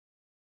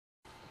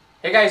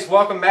Hey guys,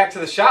 welcome back to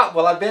the shop.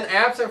 Well, I've been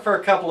absent for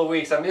a couple of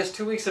weeks. I missed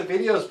 2 weeks of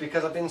videos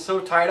because I've been so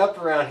tied up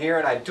around here,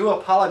 and I do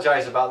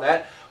apologize about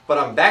that, but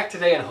I'm back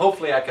today and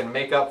hopefully I can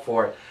make up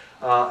for it.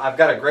 I've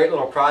got a great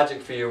little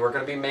project for you. We're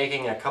going to be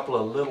making a couple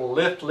of little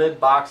lift lid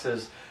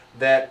boxes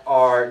that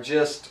are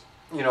just,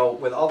 you know,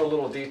 with all the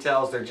little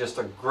details, they're just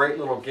a great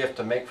little gift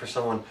to make for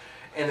someone.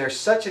 And they're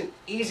such an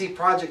easy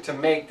project to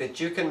make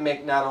that you can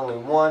make not only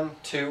one,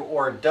 two,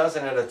 or a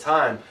dozen at a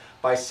time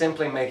by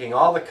simply making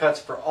all the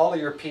cuts for all of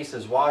your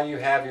pieces while you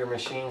have your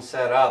machine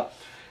set up.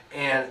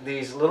 And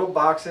these little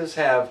boxes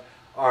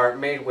are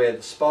made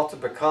with spalted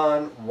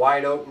pecan,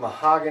 white oak,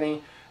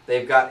 mahogany.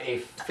 They've got a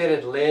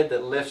fitted lid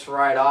that lifts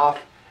right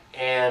off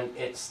and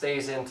it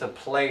stays into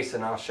place,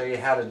 and I'll show you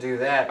how to do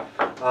that.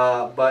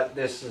 But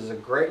this is a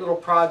great little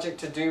project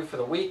to do for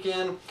the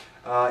weekend.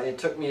 It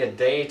took me a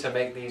day to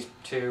make these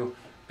two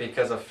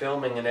because of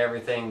filming and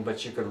everything,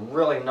 but you could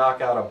really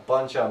knock out a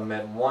bunch of them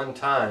at one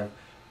time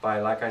by,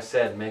 like I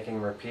said,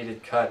 making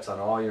repeated cuts on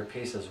all your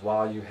pieces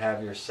while you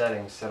have your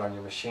settings set on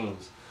your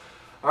machines.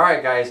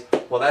 Alright guys,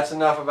 well that's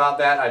enough about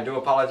that. I do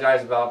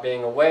apologize about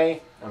being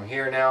away. I'm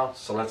here now,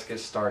 so let's get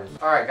started.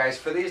 Alright guys,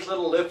 for these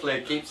little lift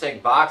lid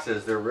keepsake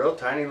boxes, they're real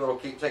tiny little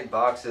keepsake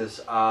boxes.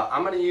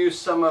 I'm going to use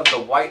some of the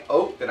white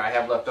oak that I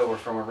have left over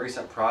from a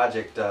recent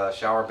project,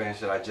 shower bench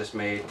that I just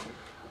made.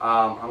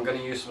 I'm going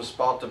to use some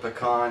spalted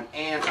pecan,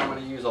 and I'm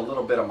going to use a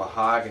little bit of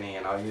mahogany,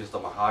 and I'll use the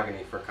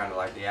mahogany for kind of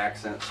like the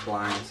accent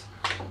splines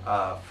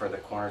for the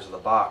corners of the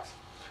box.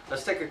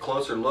 Let's take a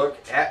closer look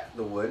at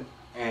the wood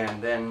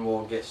and then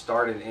we'll get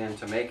started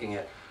into making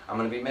it. I'm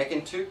going to be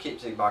making two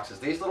keepsake boxes.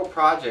 These little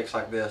projects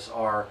like this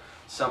are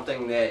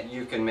something that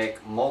you can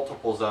make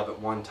multiples of at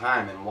one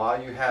time, and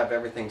while you have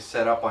everything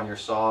set up on your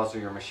saws or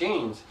your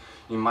machines,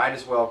 you might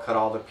as well cut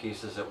all the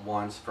pieces at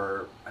once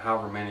for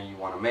however many you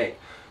want to make.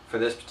 For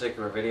this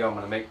particular video I'm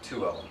going to make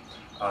two of them.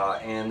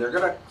 And they're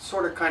going to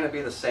sort of kind of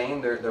be the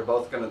same. They're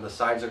both going to, the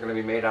sides are going to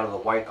be made out of the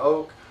white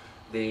oak.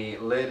 The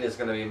lid is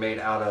going to be made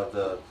out of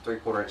the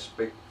 3/4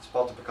 inch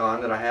spalted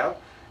pecan that I have.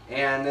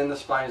 And then the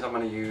splines I'm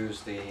going to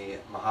use the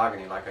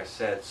mahogany, like I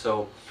said.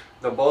 So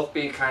they'll both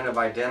be kind of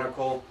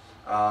identical,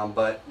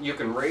 but you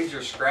can raise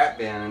your scrap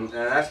bin, and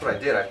that's what I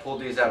did. I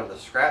pulled these out of the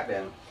scrap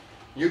bin.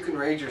 You can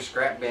raise your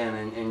scrap bin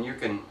and you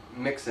can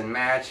mix and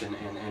match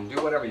and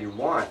do whatever you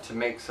want to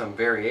make some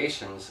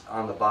variations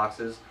on the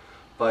boxes.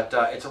 But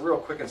it's a real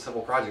quick and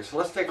simple project. So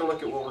let's take a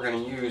look at what we're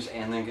going to use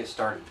and then get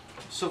started.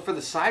 So for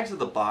the sides of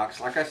the box,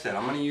 like I said,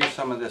 I'm going to use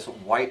some of this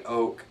white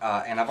oak,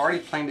 and I've already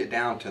planed it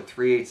down to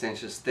 3/8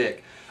 inches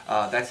thick.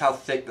 That's how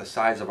thick the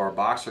sides of our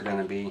box are going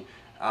to be,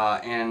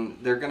 and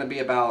they're going to be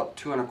about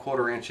 2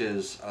 1/4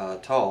 inches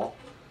tall.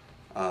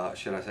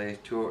 Should I say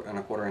 2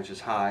 1/4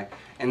 inches high,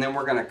 and then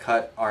we're going to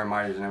cut our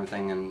miters and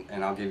everything,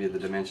 and I'll give you the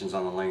dimensions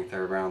on the length.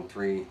 They're around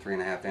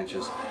 3.5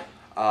 inches.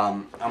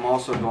 I'm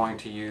also going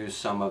to use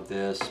some of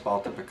this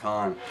spalted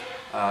pecan.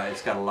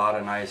 It's got a lot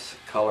of nice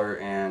color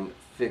and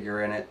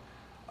figure in it,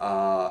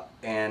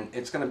 and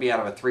it's going to be out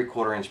of a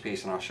 3/4 inch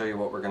piece, and I'll show you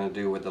what we're going to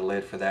do with the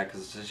lid for that,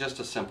 because it's just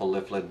a simple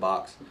lift lid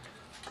box.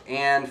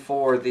 And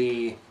for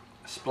the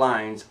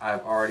splines,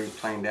 I've already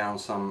planed down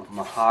some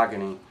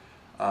mahogany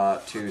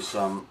to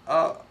some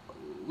a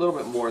little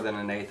bit more than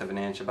 1/8 of an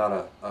inch,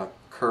 about a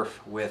kerf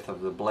width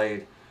of the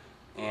blade,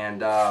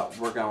 and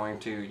we're going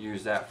to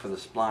use that for the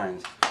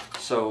splines.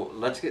 So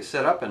let's get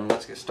set up and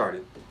let's get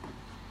started.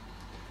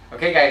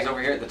 Okay guys,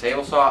 over here at the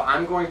table saw,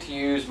 I'm going to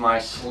use my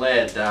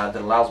sled that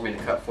allows me to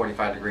cut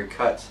 45-degree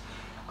cuts,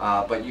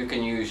 but you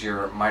can use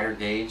your miter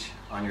gauge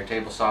on your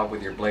table saw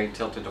with your blade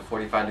tilted to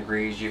 45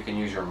 degrees. You can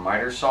use your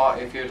miter saw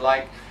if you'd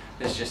like.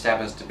 This just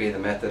happens to be the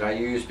method I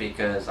use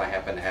because I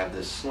happen to have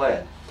this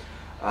sled.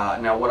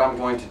 Now what I'm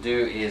going to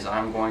do is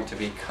I'm going to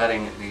be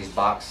cutting these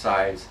box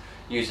sides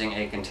using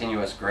a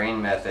continuous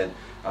grain method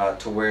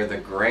to where the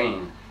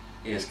grain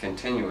is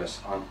continuous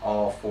on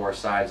all 4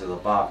 sides of the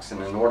box.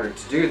 And in order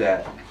to do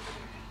that,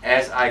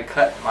 as I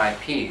cut my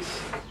piece,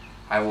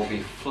 I will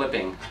be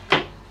flipping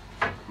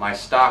my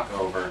stock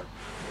over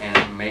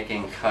and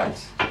making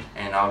cuts,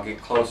 and I'll get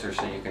closer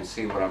so you can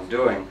see what I'm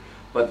doing.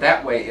 But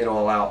that way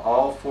it'll allow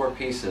all 4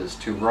 pieces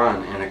to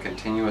run in a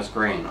continuous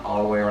grain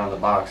all the way around the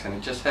box, and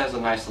it just has a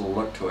nice little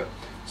look to it.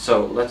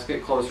 So let's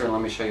get closer and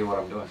let me show you what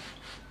I'm doing.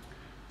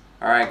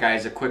 Alright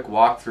guys, a quick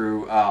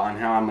walkthrough on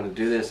how I'm going to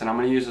do this, and I'm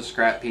going to use a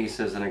scrap piece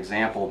as an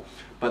example.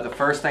 But the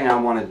first thing I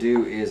want to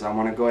do is I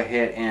want to go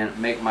ahead and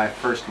make my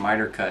first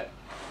miter cut.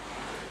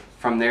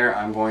 From there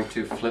I'm going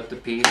to flip the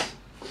piece,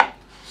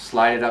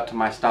 slide it up to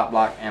my stop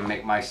block, and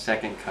make my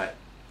second cut.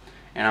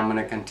 And I'm going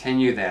to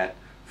continue that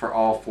for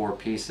all 4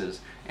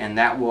 pieces, and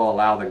that will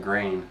allow the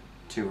grain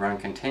to run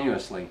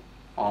continuously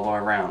all the way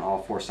around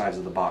all 4 sides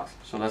of the box.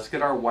 So let's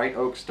get our white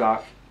oak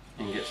stock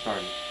and get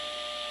started.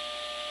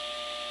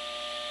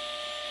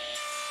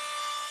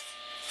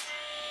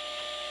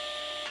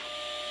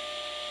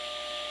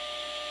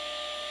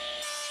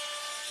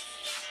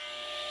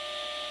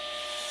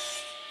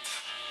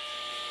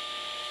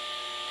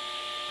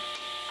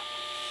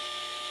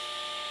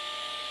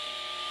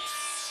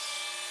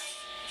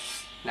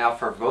 Now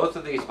for both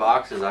of these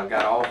boxes, I've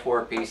got all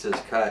 4 pieces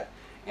cut,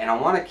 and I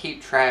want to keep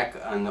track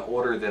on the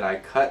order that I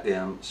cut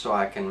them so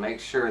I can make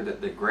sure that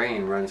the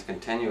grain runs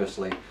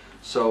continuously.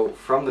 So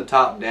from the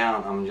top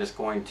down, I'm just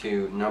going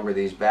to number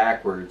these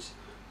backwards.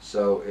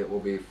 So it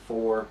will be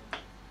 4,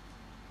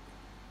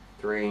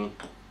 3,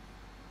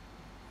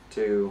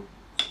 2,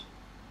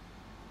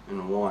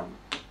 and 1.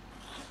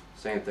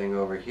 Same thing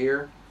over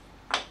here.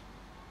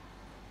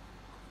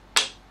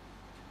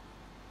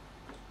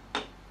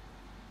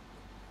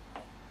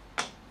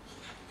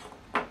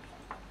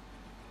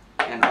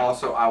 And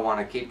also I want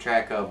to keep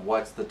track of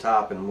what's the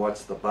top and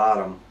what's the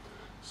bottom.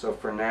 So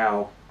for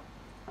now,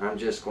 I'm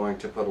just going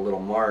to put a little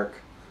mark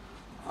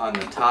on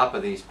the top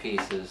of these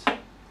pieces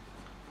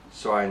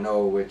so I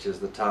know which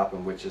is the top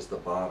and which is the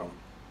bottom.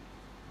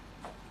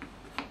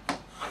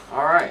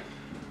 Alright,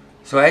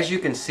 so as you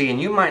can see,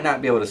 and you might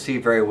not be able to see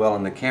very well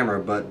in the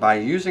camera, but by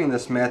using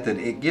this method,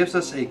 it gives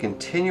us a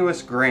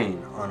continuous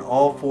grain on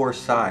all 4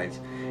 sides,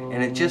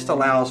 and it just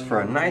allows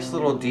for a nice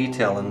little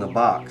detail in the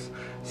box.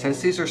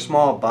 Since these are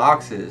small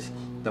boxes,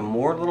 the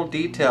more little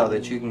detail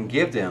that you can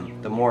give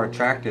them, the more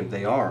attractive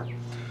they are.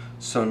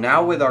 So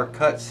now with our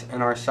cuts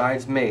and our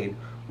sides made,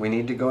 we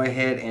need to go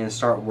ahead and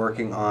start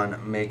working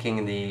on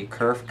making the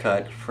kerf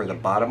cut for the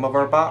bottom of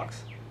our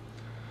box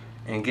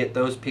and get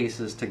those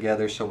pieces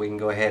together so we can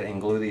go ahead and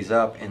glue these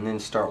up and then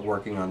start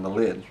working on the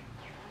lid.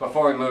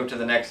 Before we move to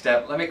the next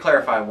step, let me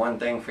clarify one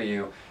thing for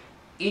you.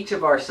 Each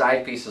of our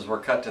side pieces were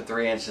cut to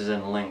 3 inches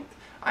in length.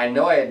 I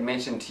know I had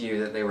mentioned to you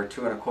that they were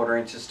 2 1/4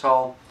 inches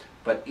tall,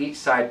 but each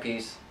side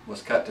piece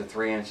was cut to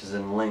 3 inches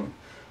in length.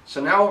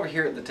 So now over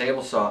here at the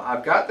table saw,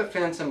 I've got the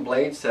fence and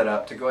blade set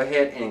up to go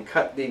ahead and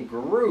cut the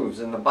grooves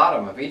in the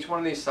bottom of each one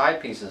of these side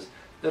pieces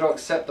that'll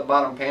accept the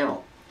bottom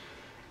panel.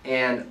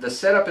 And the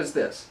setup is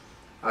this.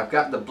 I've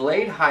got the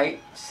blade height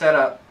set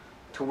up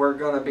to we're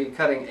going to be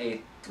cutting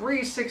a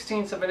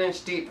 3/16 of an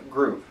inch deep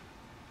groove.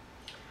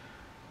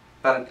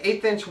 About an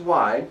 1/8 inch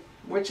wide,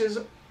 which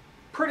is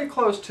pretty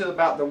close to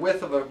about the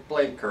width of a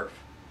blade kerf.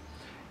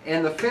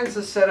 And the fence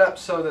is set up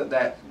so that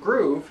that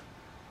groove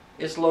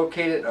is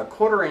located a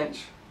 1/4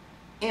 inch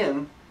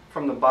in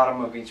from the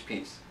bottom of each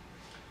piece.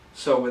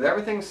 So with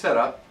everything set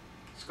up,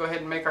 let's go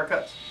ahead and make our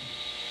cuts.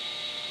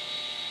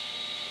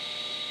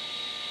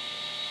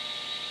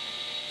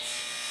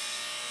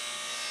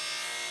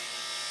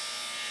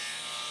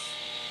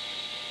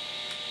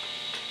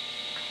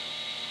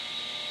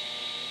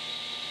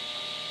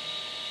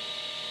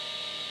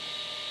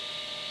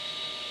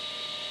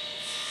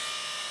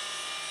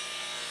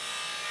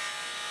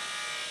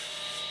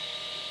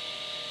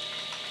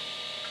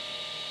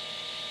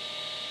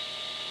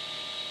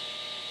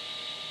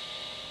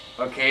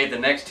 Okay, the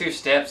next 2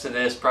 steps of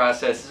this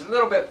process is a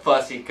little bit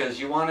fussy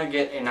because you want to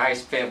get a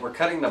nice fit. We're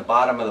cutting the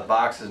bottom of the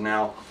boxes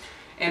now,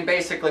 and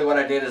basically what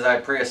I did is I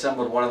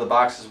pre-assembled one of the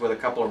boxes with a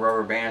couple of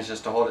rubber bands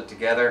just to hold it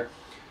together.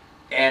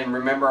 And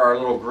remember, our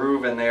little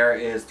groove in there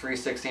is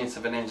 3/16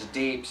 of an inch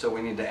deep, so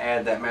we need to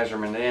add that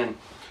measurement in.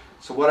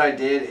 So what I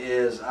did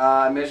is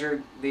I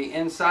measured the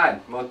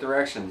inside both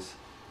directions,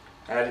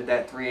 added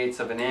that 3/8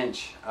 of an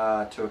inch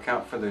to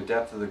account for the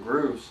depth of the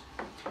grooves,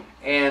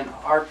 and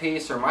our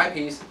piece, or my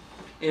piece,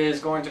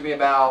 is going to be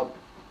about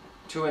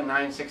 2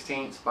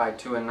 9/16 by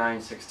 2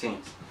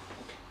 9/16.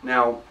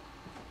 Now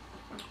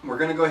we're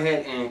going to go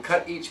ahead and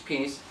cut each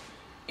piece,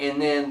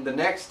 and then the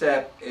next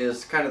step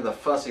is kind of the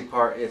fussy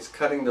part. It's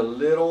cutting the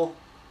little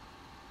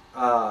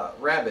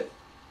rabbet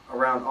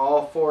around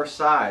all 4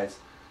 sides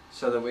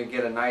so that we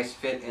get a nice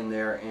fit in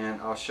there, and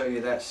I'll show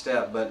you that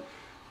step. But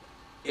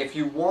if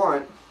you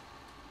want,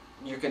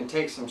 you can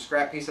take some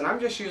scrap piece, and I'm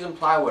just using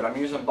plywood. I'm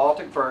using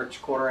Baltic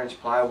birch 1/4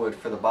 inch plywood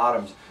for the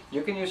bottoms.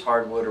 You can use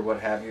hardwood or what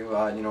have you,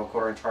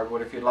 1/4 inch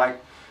hardwood if you'd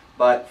like,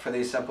 but for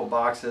these simple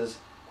boxes,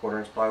 1/4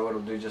 inch plywood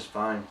will do just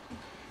fine.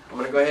 I'm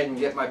going to go ahead and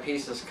get my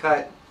pieces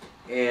cut,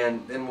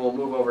 and then we'll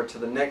move over to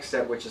the next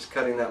step, which is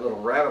cutting that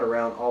little rabbet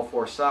around all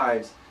 4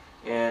 sides,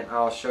 and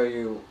I'll show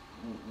you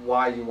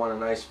why you want a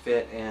nice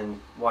fit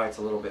and why it's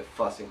a little bit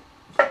fussy.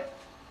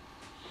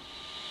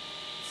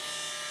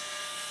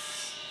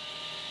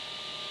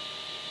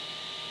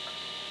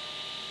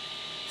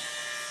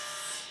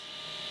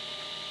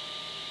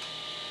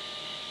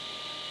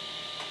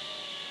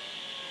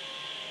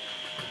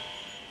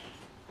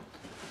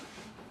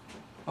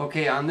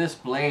 Okay, on this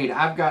blade,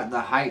 I've got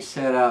the height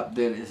set up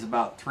that is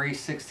about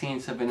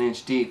 3/16 of an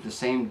inch deep, the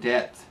same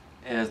depth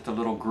as the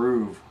little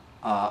groove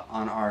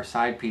on our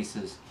side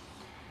pieces.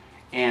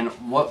 And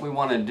what we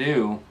want to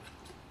do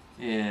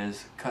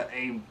is cut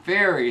a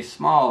very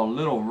small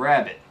little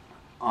rabbet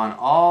on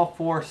all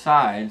 4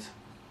 sides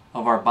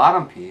of our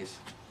bottom piece,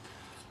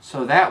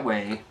 so that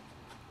way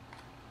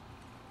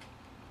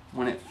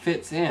when it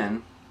fits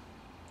in,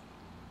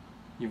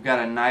 you've got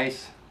a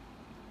nice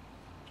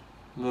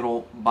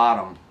little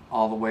bottom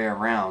all the way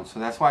around. So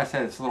that's why I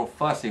said it's a little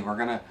fussy. We're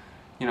gonna,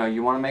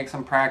 you want to make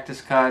some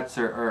practice cuts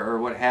or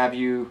what have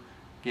you,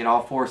 get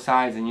all 4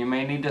 sides, and you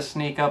may need to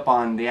sneak up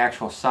on the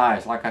actual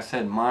size. Like I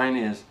said, mine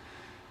is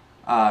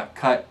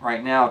cut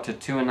right now to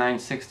 2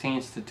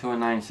 9/16 to 2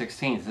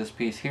 9/16, this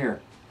piece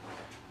here.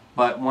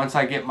 But once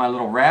I get my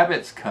little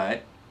rabbets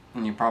cut,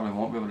 and you probably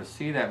won't be able to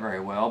see that very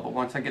well, but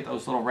once I get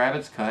those little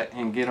rabbets cut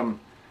and get them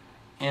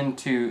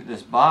into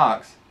this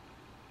box,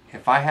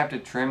 if I have to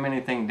trim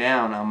anything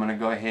down, I'm going to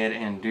go ahead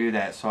and do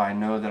that so I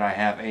know that I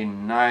have a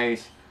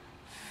nice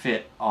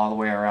fit all the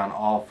way around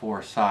all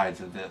four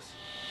sides of this.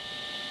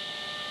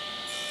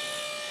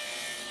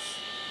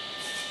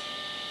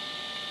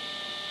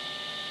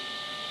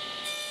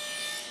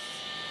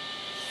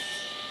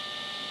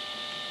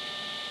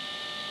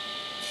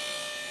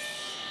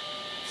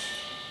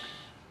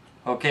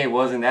 Okay,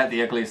 wasn't that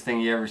the ugliest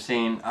thing you ever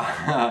seen?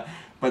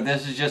 But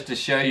this is just to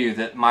show you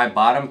that my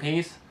bottom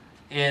piece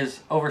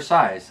is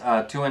oversized.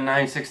 2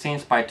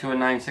 9/16 by 2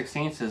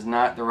 9/16 is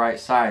not the right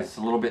size. It's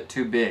a little bit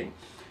too big.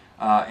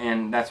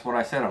 And that's what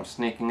I said, I'm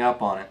sneaking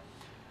up on it.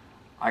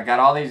 I got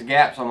all these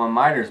gaps on my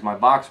miters. My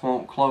box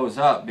won't close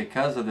up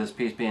because of this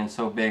piece being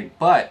so big.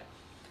 But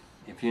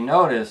if you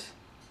notice,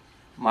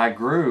 my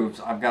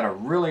grooves, I've got a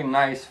really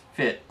nice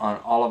fit on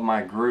all of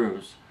my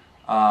grooves.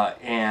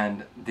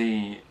 And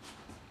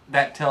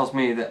that tells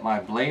me that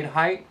my blade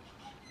height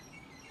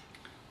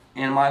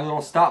and my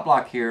little stop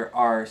block here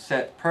are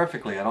set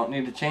perfectly. I don't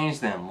need to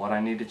change them. What I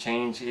need to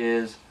change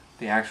is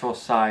the actual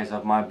size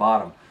of my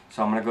bottom.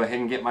 So I'm going to go ahead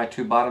and get my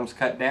two bottoms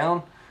cut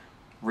down,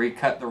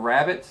 recut the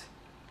rabbets,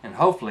 and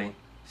hopefully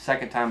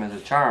second time is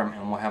a charm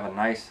and we'll have a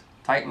nice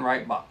tight and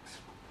right box.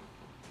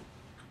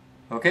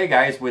 Okay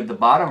guys, with the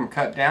bottom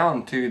cut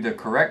down to the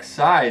correct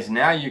size,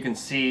 now you can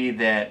see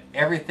that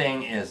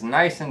everything is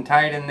nice and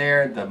tight in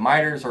there. The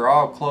miters are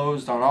all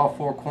closed on all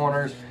four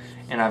corners,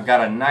 and I've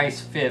got a nice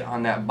fit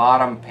on that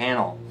bottom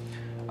panel.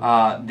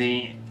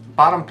 The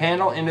bottom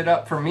panel ended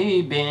up for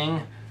me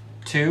being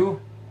 2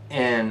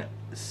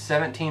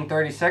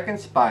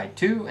 17/32 by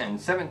 2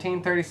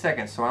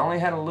 17/32. So I only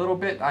had a little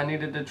bit I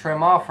needed to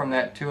trim off from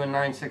that 2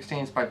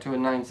 9/16 by 2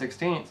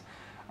 9/16.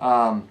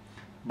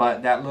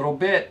 But that little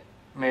bit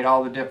made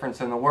all the difference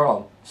in the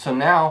world. So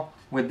now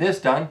with this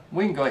done,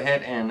 we can go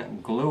ahead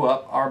and glue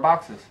up our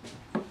boxes.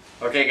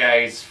 Okay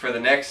guys, for the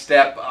next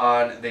step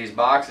on these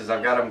boxes,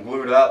 I've got them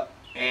glued up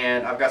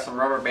and I've got some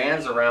rubber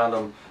bands around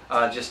them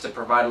just to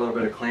provide a little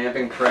bit of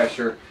clamping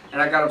pressure, and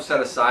I got them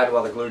set aside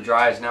while the glue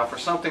dries. Now for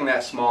something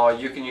that small,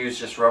 you can use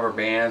just rubber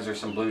bands or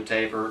some blue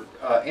tape or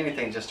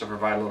anything just to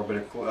provide a little bit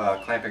of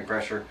clamping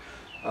pressure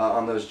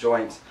on those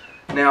joints.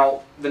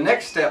 Now the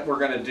next step we're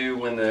going to do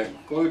when the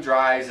glue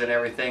dries and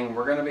everything,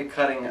 we're going to be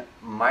cutting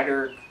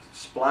miter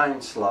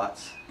spline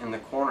slots in the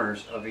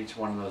corners of each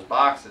one of those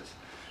boxes.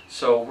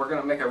 So we're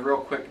going to make a real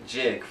quick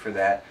jig for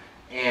that,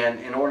 and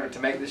in order to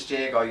make this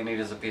jig, all you need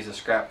is a piece of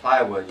scrap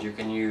plywood. You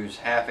can use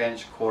 1/2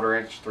 inch, 1/4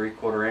 inch,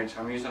 3/4 inch.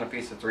 I'm using a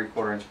piece of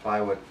 3/4 inch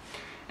plywood,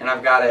 and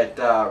I've got it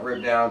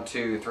ripped down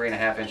to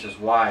 3.5 inches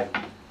wide.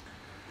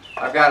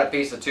 I've got a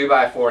piece of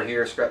 2x4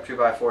 here, scrap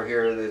 2x4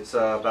 here, that's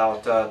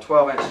about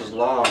 12 inches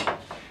long,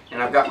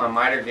 and I've got my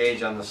miter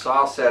gauge on the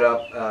saw set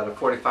up at a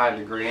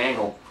 45-degree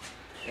angle,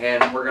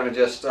 and we're going to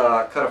just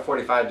cut a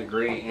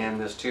 45-degree in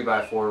this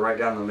 2x4 right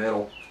down the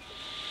middle.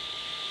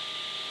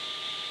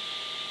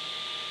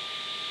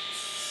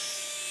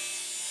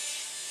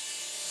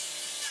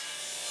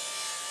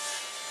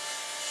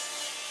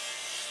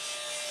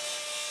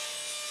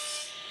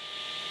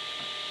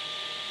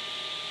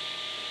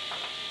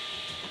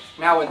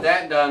 Now with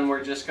that done,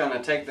 we're just going to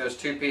take those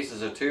two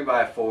pieces of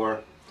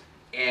 2x4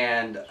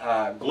 and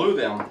glue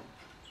them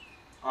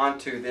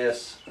onto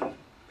this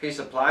piece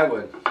of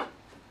plywood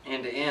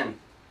end to end,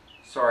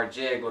 so our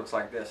jig looks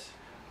like this.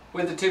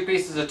 With the two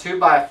pieces of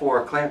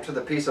 2x4 clamped to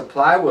the piece of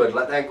plywood,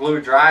 let that glue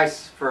dry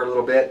for a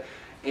little bit,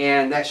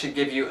 and that should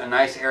give you a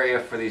nice area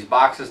for these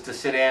boxes to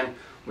sit in.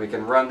 We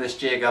can run this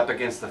jig up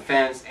against the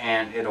fence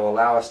and it'll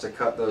allow us to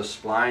cut those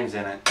splines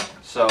in it.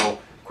 So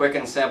quick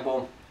and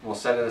simple. We'll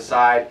set it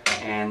aside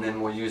and then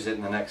we'll use it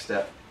in the next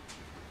step.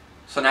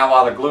 So now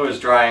while the glue is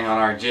drying on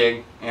our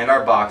jig and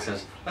our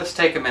boxes, let's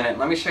take a minute and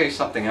let me show you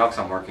something else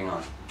I'm working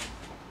on.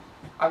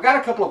 I've got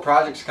a couple of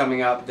projects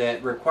coming up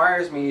that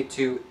requires me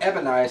to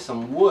ebonize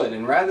some wood,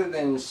 and rather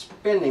than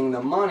spending the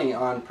money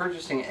on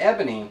purchasing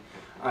ebony,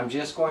 I'm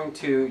just going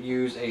to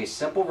use a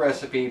simple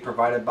recipe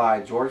provided by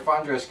George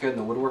Von Driska in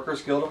the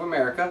Woodworkers Guild of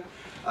America,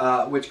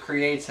 which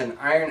creates an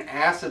iron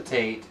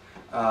acetate.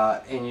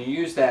 And you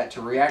use that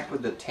to react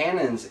with the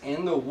tannins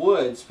in the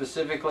wood.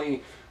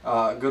 Specifically,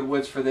 good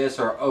woods for this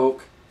are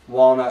oak,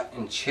 walnut,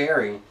 and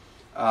cherry.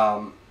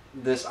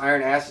 This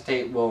iron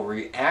acetate will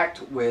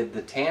react with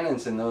the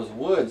tannins in those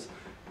woods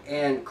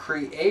and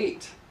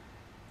create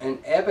an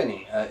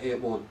ebony.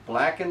 It will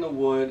blacken the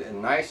wood, a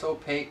nice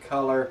opaque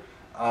color,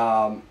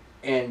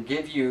 and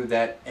give you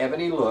that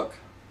ebony look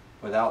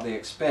without the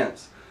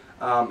expense.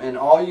 And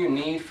all you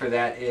need for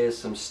that is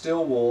some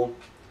steel wool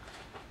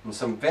and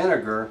some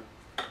vinegar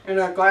in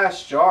a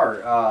glass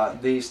jar.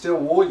 The steel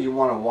wool you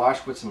want to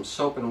wash with some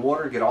soap and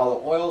water, get all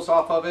the oils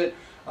off of it,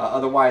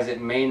 otherwise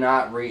it may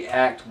not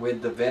react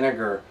with the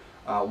vinegar.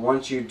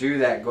 Once you do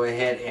that, go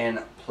ahead and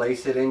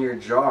place it in your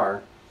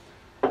jar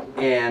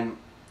and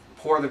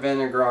pour the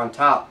vinegar on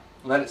top.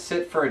 Let it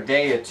sit for a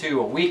day or two,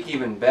 a week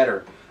even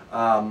better.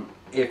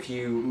 if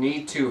you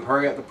need to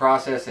hurry up the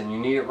process and you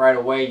need it right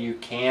away, you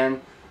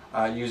can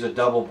use a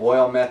double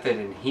boil method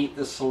and heat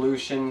the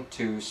solution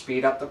to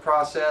speed up the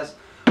process.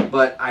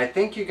 But I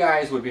think you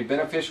guys would be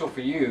beneficial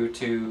for you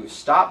to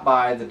stop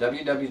by the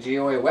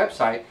WWGOA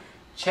website,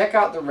 check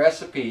out the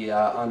recipe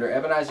under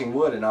Ebonizing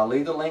Wood, and I'll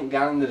leave the link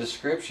down in the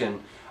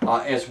description,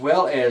 as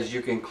well as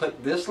you can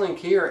click this link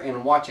here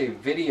and watch a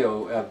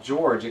video of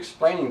George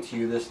explaining to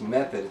you this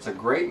method. It's a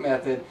great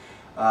method.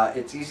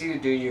 It's easy to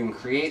do. You can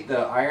create the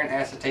iron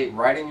acetate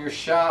right in your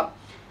shop,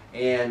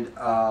 and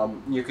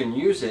you can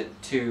use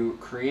it to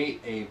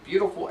create a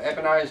beautiful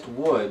ebonized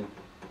wood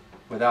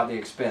without the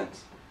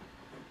expense.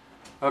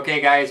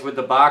 Okay guys, with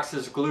the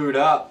boxes glued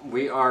up,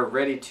 we are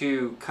ready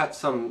to cut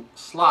some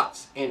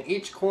slots in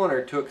each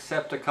corner to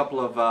accept a couple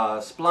of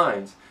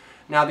splines.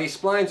 Now these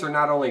splines are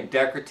not only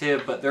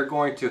decorative, but they're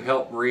going to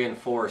help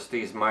reinforce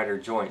these miter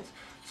joints.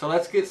 So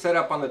let's get set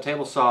up on the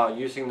table saw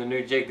using the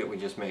new jig that we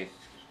just made.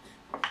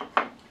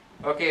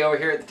 Okay, over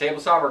here at the table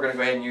saw, we're going to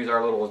go ahead and use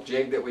our little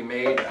jig that we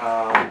made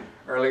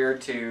earlier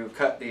to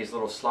cut these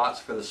little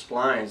slots for the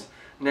splines.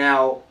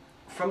 Now,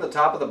 from the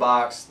top of the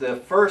box, the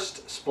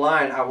first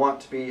spline I want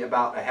to be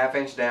about a ½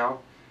 inch down,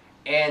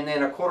 and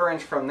then a ¼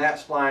 inch from that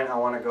spline I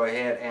want to go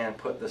ahead and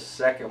put the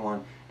second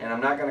one, and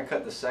I'm not going to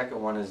cut the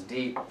second one as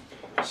deep.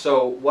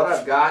 So what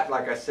I've got,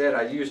 like I said,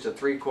 I used a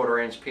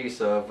 3/4 inch piece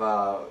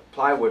of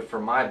plywood for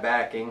my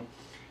backing,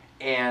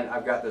 and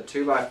I've got the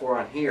 2x4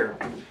 on here.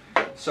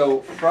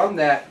 So from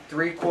that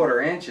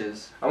 3/4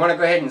 inches, I want to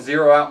go ahead and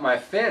zero out my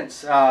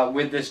fence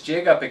with this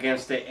jig up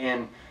against it,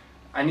 and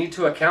I need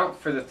to account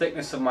for the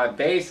thickness of my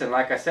base. And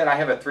like I said, I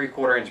have a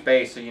 3/4 inch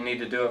base, so you need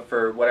to do it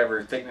for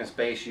whatever thickness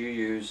base you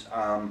use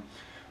on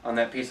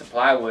that piece of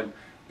plywood.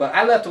 But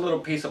I left a little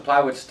piece of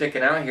plywood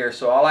sticking out here,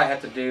 so all I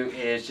have to do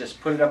is just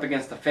put it up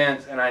against the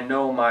fence, and I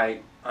know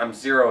I'm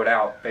zeroed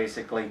out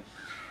basically.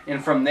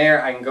 And from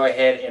there I can go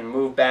ahead and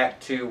move back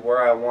to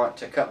where I want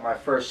to cut my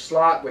first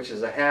slot, which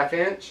is a ½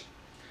 inch.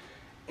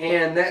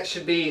 And that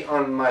should be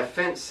on my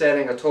fence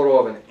setting a total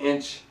of 1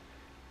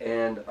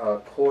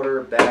 1/4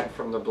 inches back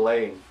from the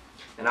blade.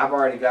 And I've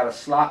already got a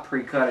slot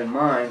pre-cut in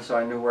mind, so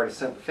I knew where to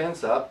set the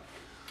fence up.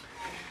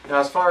 Now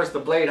as far as the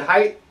blade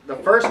height, the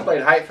first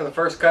blade height for the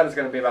first cut is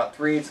going to be about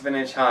 3/8 of an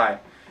inch high.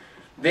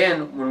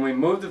 Then when we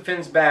move the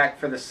fence back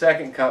for the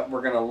second cut,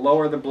 we're going to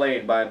lower the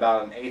blade by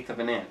about 1/8 of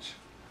an inch.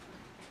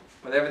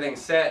 With everything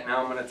set, now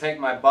I'm going to take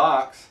my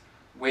box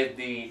with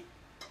the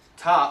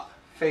top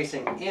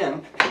facing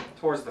in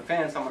towards the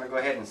fence. I'm going to go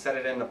ahead and set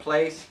it into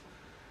place.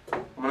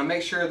 I'm going to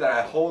make sure that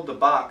I hold the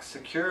box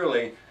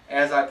securely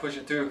as I push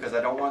it through, because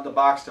I don't want the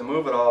box to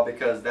move at all,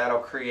 because that'll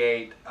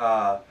create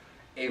a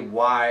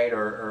wide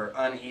or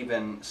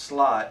uneven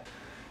slot.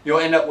 You'll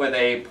end up with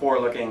a poor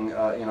looking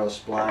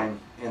spline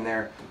in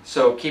there.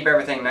 So keep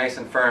everything nice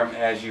and firm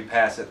as you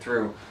pass it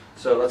through.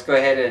 So let's go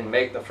ahead and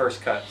make the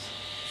first cuts.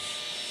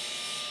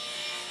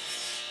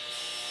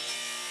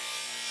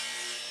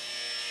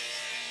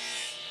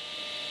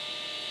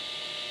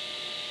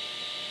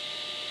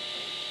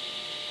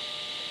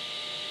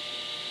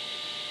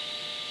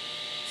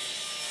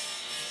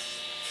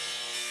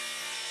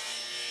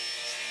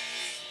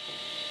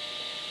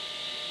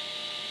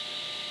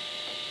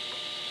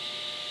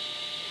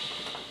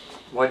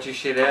 What you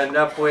should end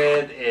up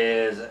with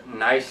is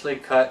nicely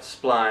cut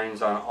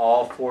splines on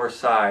all 4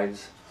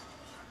 sides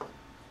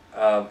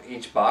of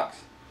each box.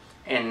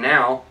 And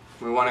now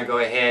we want to go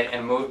ahead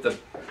and move the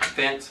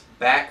fence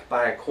back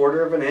by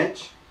 1/4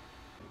 inch.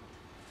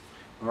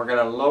 And we're going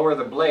to lower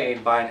the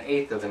blade by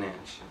 1/8 of an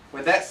inch.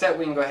 With that set,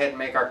 we can go ahead and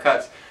make our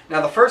cuts.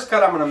 Now the first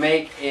cut I'm going to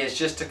make is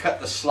just to cut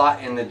the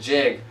slot in the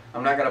jig.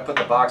 I'm not going to put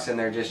the box in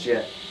there just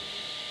yet.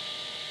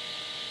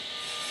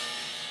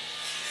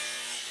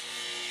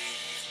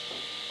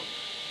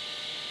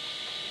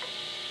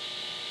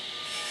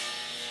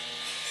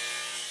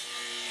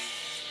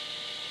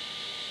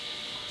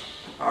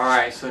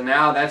 Alright, so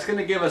now that's going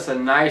to give us a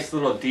nice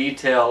little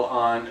detail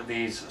on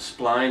these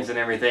splines and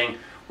everything.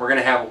 We're going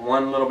to have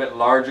one little bit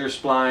larger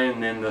spline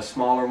and then the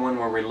smaller one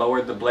where we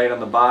lowered the blade on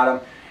the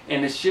bottom.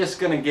 And it's just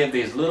going to give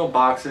these little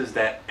boxes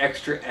that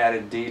extra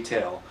added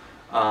detail.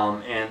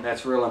 And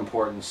that's real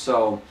important.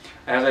 So,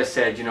 as I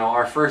said,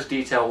 our first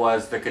detail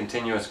was the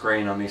continuous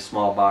grain on these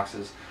small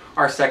boxes.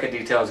 Our second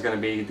detail is going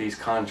to be these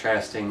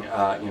contrasting,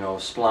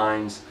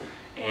 splines.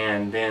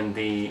 And then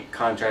the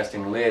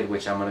contrasting lid,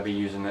 which I'm going to be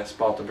using that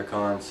spalter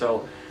pecan.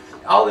 So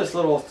all these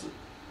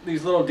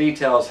little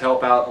details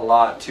help out a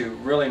lot to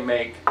really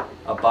make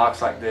a box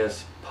like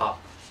this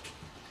pop.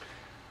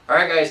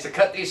 Alright guys, to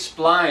cut these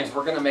splines,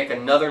 we're going to make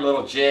another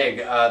little jig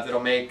that'll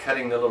make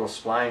cutting the little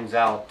splines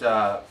out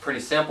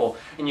pretty simple.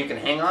 And you can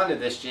hang on to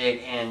this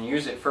jig and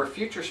use it for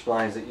future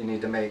splines that you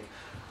need to make.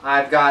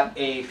 I've got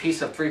a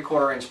piece of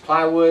 3/4 inch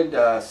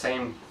plywood,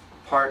 same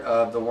part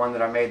of the one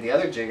that I made the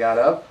other jig out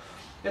of.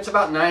 It's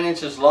about 9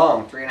 inches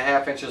long,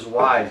 3½ inches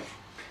wide.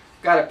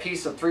 Got a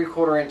piece of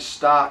 3/4 inch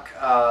stock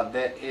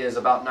that is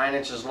about 9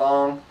 inches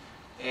long,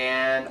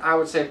 and I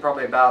would say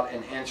probably about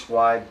 1 inch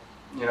wide.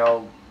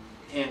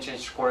 Inch,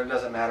 1/4, it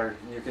doesn't matter.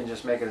 You can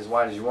just make it as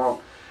wide as you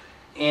want.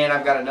 And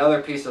I've got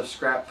another piece of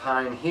scrap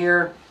pine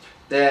here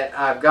that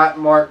I've got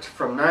marked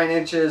from 9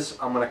 inches.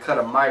 I'm going to cut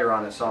a miter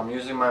on it. So I'm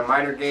using my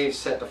miter gauge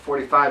set to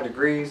 45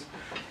 degrees.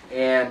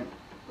 And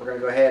we're going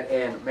to go ahead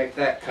and make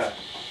that cut.